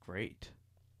that's great.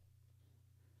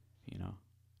 You know,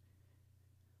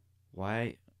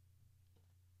 why?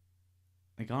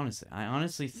 Like, honestly, I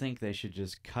honestly think they should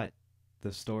just cut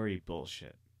the story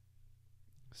bullshit.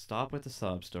 Stop with the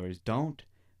sob stories. Don't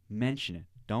mention it.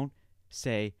 Don't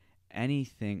say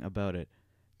anything about it.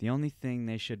 The only thing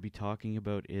they should be talking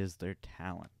about is their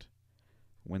talent.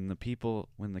 When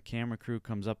the camera crew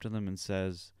comes up to them and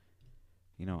says,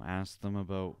 you know, ask them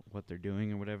about what they're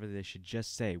doing or whatever, they should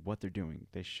just say what they're doing.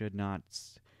 They should not,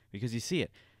 because you see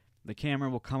it. The camera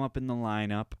will come up in the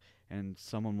lineup and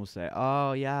someone will say,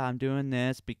 oh yeah, I'm doing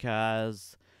this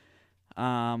because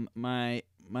my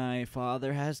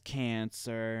father has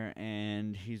cancer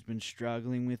and he's been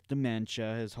struggling with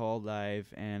dementia his whole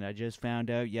life, and I just found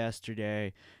out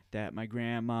yesterday that my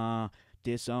grandma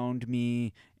disowned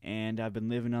me and I've been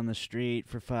living on the street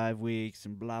for 5 weeks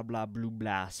and blah blah blah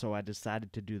blah, so I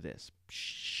decided to do this.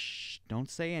 Shh, don't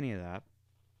say any of that.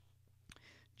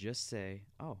 Just say,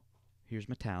 oh, here's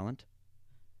my talent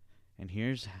and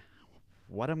here's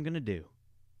what I'm gonna do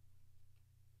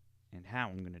and how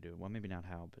I'm gonna do it. Well, maybe not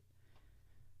how, but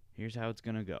here's how it's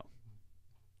gonna go.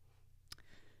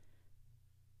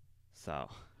 So,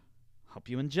 hope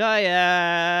you enjoy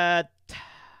it.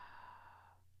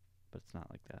 But it's not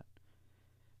like that.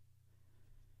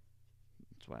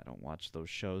 That's why I don't watch those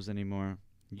shows anymore.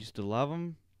 Used to love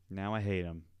them. Now I hate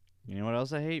them. You know what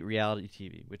else I hate? Reality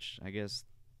TV, which I guess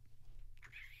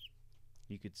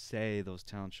you could say those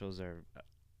talent shows are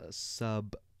a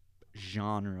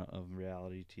sub-genre of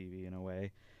reality TV in a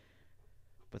way.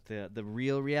 But the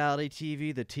real reality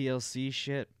TV, the TLC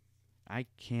shit, I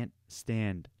can't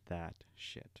stand that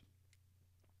shit.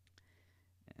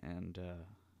 And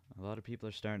a lot of people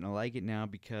are starting to like it now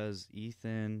because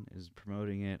Ethan is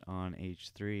promoting it on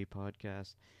H3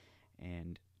 podcast,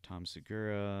 and Tom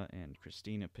Segura and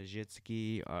Christina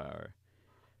Pajitsky are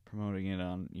promoting it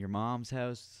on Your Mom's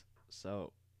House.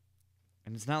 So,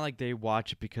 and it's not like they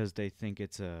watch it because they think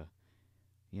it's a,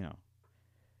 you know,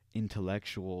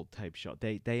 intellectual type show.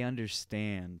 They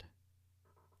understand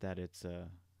that it's a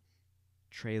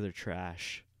trailer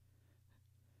trash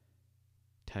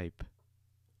type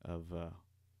of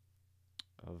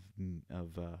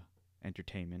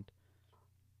entertainment,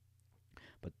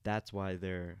 but that's why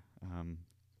they're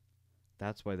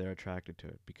attracted to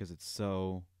it, because it's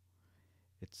so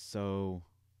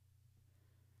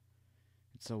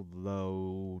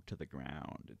low to the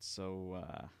ground. It's so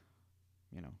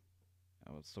you know,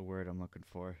 what's the word I'm looking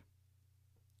for?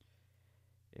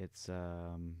 It's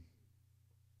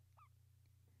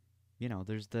you know,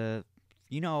 there's the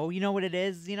you know what it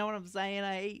is. You know what I'm saying?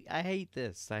 I hate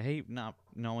this. I hate not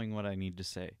knowing what I need to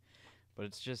say. But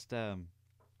it's just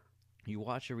you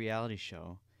watch a reality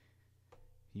show,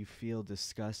 you feel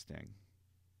disgusting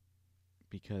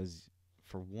because,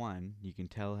 for one, you can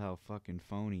tell how fucking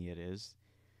phony it is.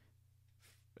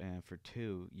 And for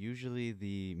two, usually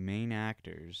the main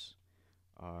actors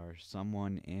are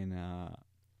someone in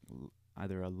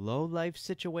either a low life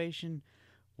situation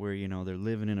where, you know, they're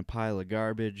living in a pile of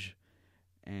garbage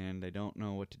and they don't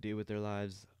know what to do with their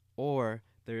lives, or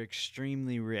they're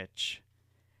extremely rich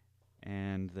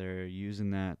and they're using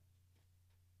that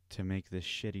to make this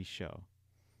shitty show.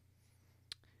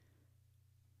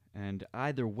 And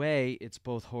either way, it's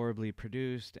both horribly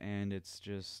produced and it's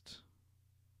just,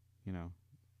 you know,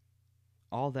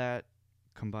 all that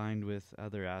combined with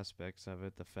other aspects of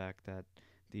it, the fact that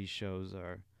these shows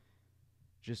are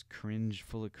just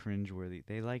full of cringeworthy.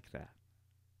 They like that.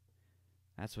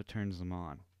 That's what turns them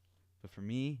on. But for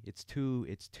me, it's too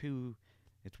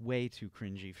It's way too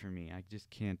cringy for me. I just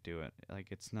can't do it. Like,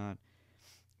 it's not.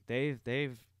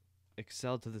 They've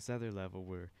excelled to this other level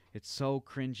where it's so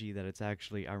cringy that it's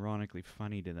actually ironically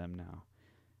funny to them now.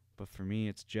 But for me,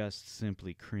 it's just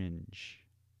simply cringe.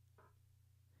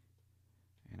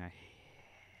 And I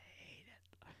hate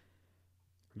it.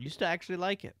 I used to actually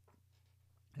like it.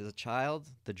 As a child,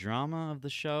 the drama of the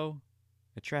show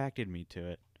attracted me to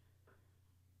it.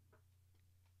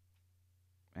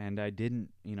 And I didn't,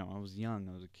 I was young,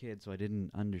 I was a kid, so I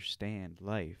didn't understand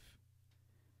life.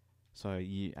 So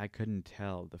I couldn't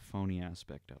tell the phony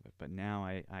aspect of it. But now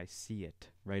I see it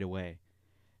right away.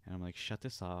 And I'm like, shut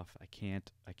this off. I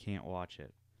can't watch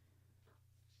it.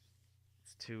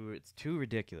 It's too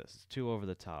ridiculous. It's too over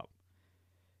the top.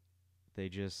 They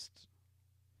just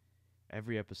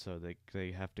every episode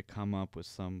they have to come up with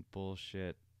some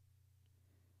bullshit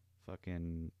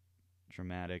fucking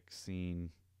dramatic scene.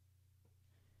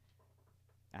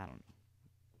 I don't know.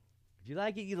 If you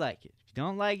like it, you like it. If you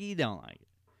don't like it, you don't like it.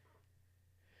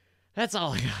 That's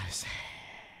all I gotta say.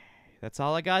 That's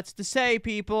all I got to say,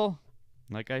 people.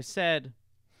 Like I said,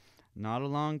 not a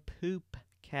long poop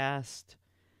cast.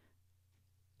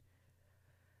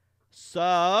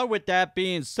 So, with that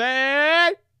being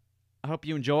said, I hope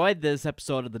you enjoyed this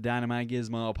episode of the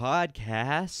DynamiteGizmo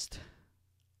podcast.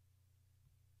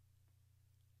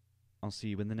 I'll see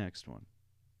you in the next one.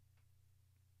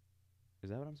 Is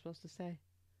that what I'm supposed to say?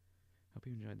 Hope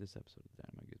you enjoyed this episode of the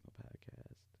DynamiteGizmo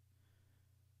podcast.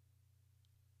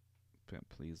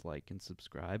 Please like and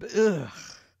subscribe. Ugh.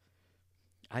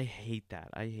 I hate that.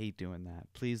 I hate doing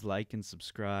that. Please like and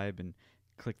subscribe and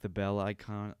click the bell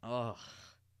icon. Ugh.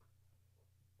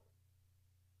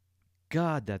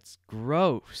 God, that's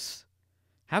gross.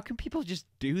 How can people just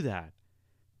do that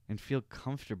and feel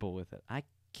comfortable with it? I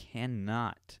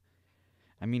cannot.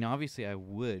 I mean, obviously I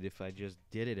would if I just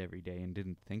did it every day and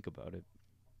didn't think about it.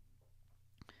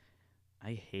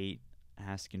 I hate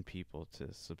asking people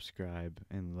to subscribe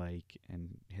and like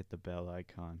and hit the bell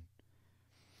icon.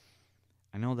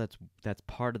 I know that's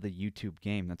part of the YouTube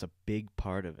game. That's a big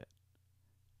part of it.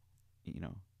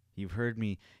 You've heard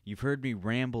me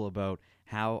ramble about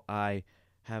how I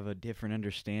have a different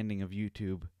understanding of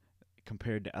YouTube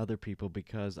compared to other people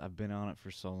because I've been on it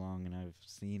for so long and I've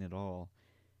seen it all.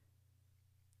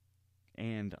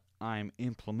 And I'm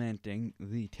implementing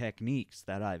the techniques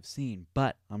that I've seen,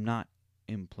 but I'm not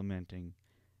implementing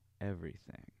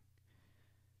everything.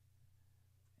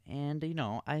 And,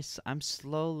 I'm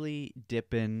slowly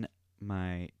dipping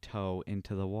my toe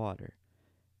into the water.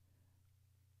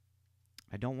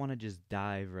 I don't want to just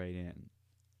dive right in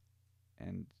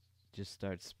and just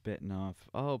start spitting off,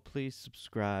 oh, please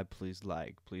subscribe, please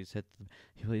like, please hit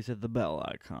the bell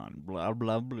icon, blah,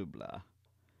 blah, blah, blah.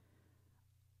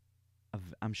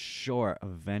 I'm sure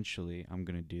eventually I'm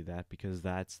going to do that because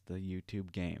that's the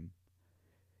YouTube game.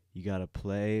 You got to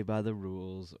play by the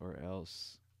rules or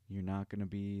else you're not going to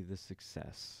be the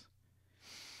success.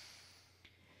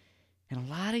 And a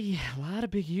lot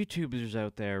of big YouTubers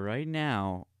out there right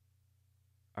now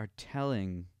are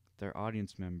telling their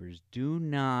audience members, do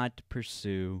not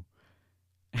pursue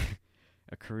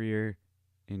a career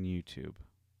in YouTube.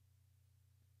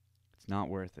 It's not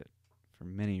worth it for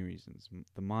many reasons.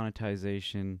 The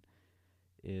monetization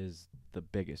is the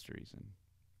biggest reason.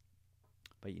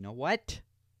 But you know what?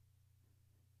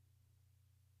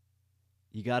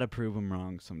 You gotta prove them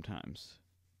wrong sometimes.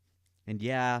 And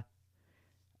yeah,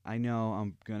 I know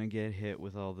I'm gonna get hit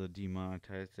with all the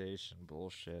demonetization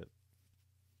bullshit.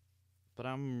 But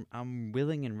I'm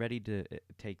willing and ready to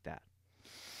take that.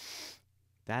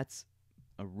 That's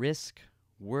a risk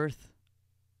worth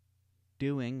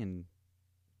doing and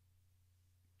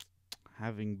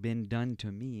having been done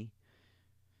to me.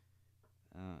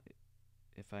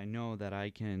 If I know that I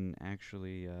can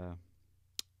actually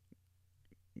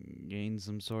gain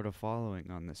some sort of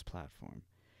following on this platform.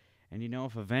 And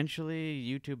if eventually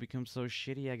YouTube becomes so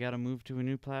shitty I gotta move to a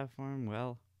new platform,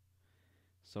 well,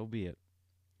 so be it.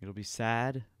 It'll be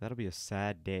sad. That'll be a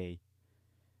sad day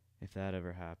if that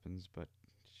ever happens, but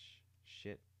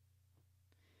shit.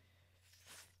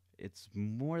 It's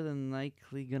more than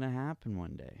likely gonna happen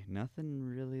one day. Nothing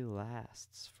really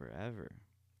lasts forever.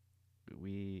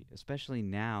 Especially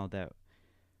now that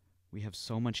we have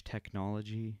so much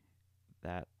technology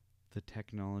that the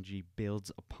technology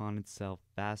builds upon itself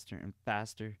faster and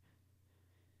faster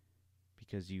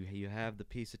because you have the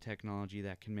piece of technology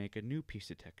that can make a new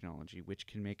piece of technology, which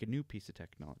can make a new piece of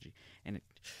technology. And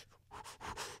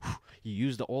you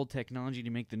use the old technology to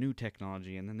make the new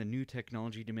technology, and then the new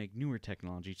technology to make newer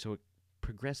technology, so it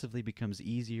progressively becomes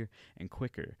easier and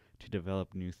quicker to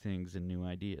develop new things and new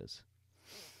ideas.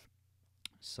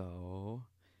 So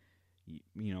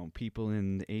you know, people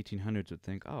in the 1800s would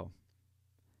think, oh,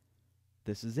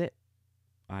 this is it.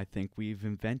 I think we've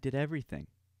invented everything.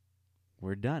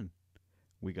 We're done.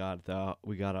 We got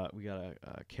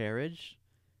a carriage,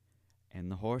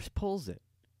 and the horse pulls it.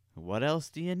 What else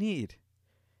do you need?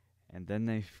 And then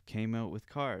they came out with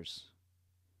cars.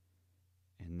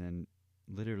 And then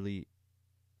literally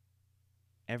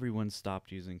everyone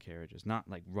stopped using carriages. Not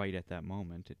like right at that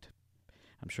moment.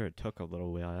 I'm sure it took a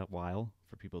little while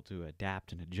for people to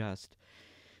adapt and adjust.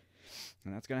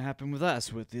 And that's gonna happen with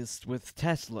us, with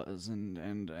Teslas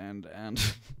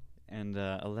and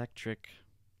electric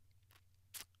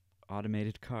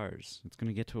automated cars. It's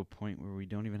gonna get to a point where we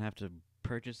don't even have to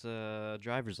purchase a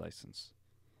driver's license.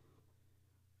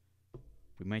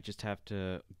 We might just have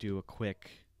to do a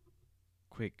quick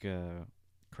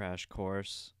crash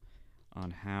course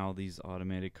on how these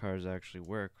automated cars actually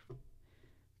work.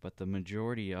 But the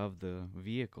majority of the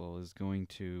vehicle is going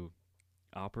to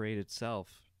operate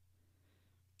itself.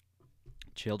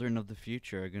 Children of the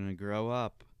future are going to grow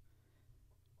up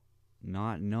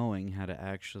not knowing how to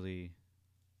actually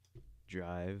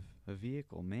drive a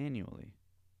vehicle manually.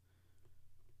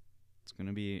 It's going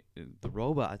to be the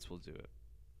robots will do it.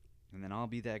 And then I'll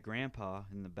be that grandpa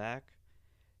in the back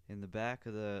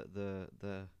of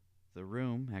the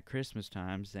room at Christmas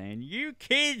time saying, "You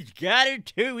kids got it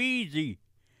too easy.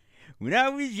 When I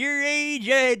was your age,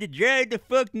 I had to drive the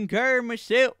fucking car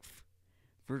myself.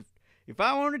 If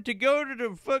I wanted to go to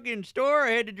the fucking store,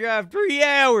 I had to drive 3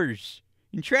 hours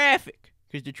in traffic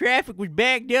because the traffic was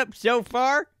backed up so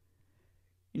far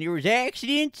and there was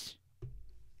accidents.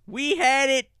 We had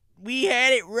it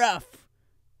rough.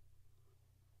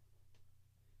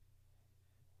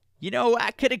 You know, I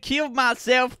could have killed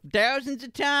myself thousands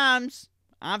of times.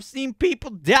 I've seen people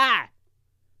die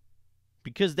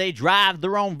because they drive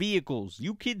their own vehicles.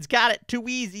 You kids got it too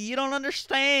easy. You don't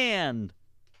understand."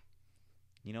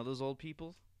 You know those old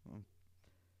people?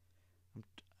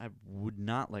 I would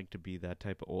not like to be that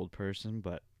type of old person,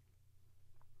 but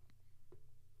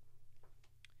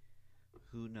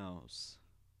who knows?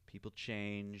 People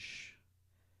change.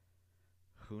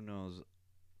 Who knows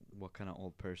what kind of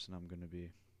old person I'm going to be?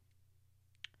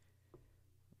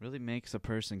 Really makes a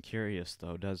person curious,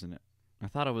 though, doesn't it? I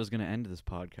thought I was going to end this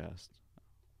podcast,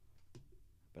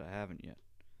 but I haven't yet.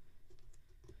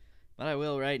 But I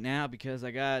will right now because I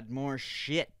got more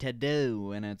shit to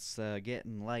do, and it's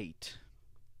getting late.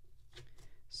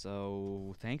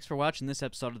 So, thanks for watching this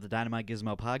episode of the Dynamite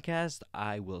Gizmo podcast.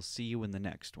 I will see you in the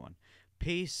next one.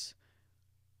 Peace.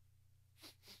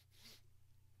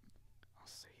 I'll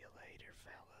see you later,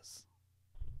 fellas.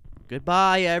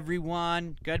 Goodbye,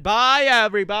 everyone. Goodbye,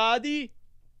 everybody.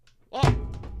 Oh,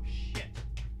 shit.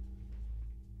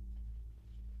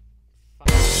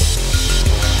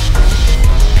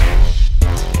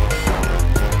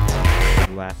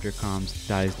 Laughter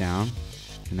dies down,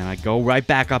 and then I go right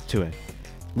back up to it.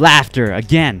 Laughter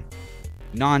again,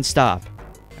 non-stop.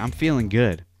 I'm feeling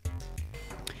good.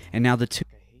 And now the two.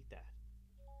 I hate that.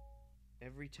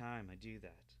 Every time I do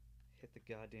that, hit the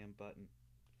goddamn button.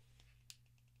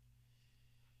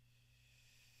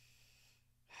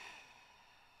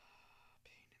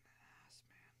 Pain in the ass,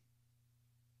 man.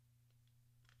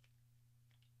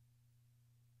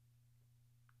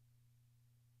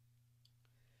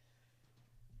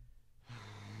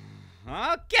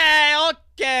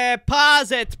 Okay,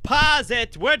 pause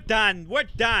it, we're done.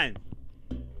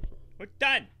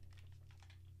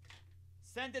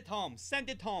 Send it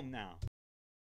home now.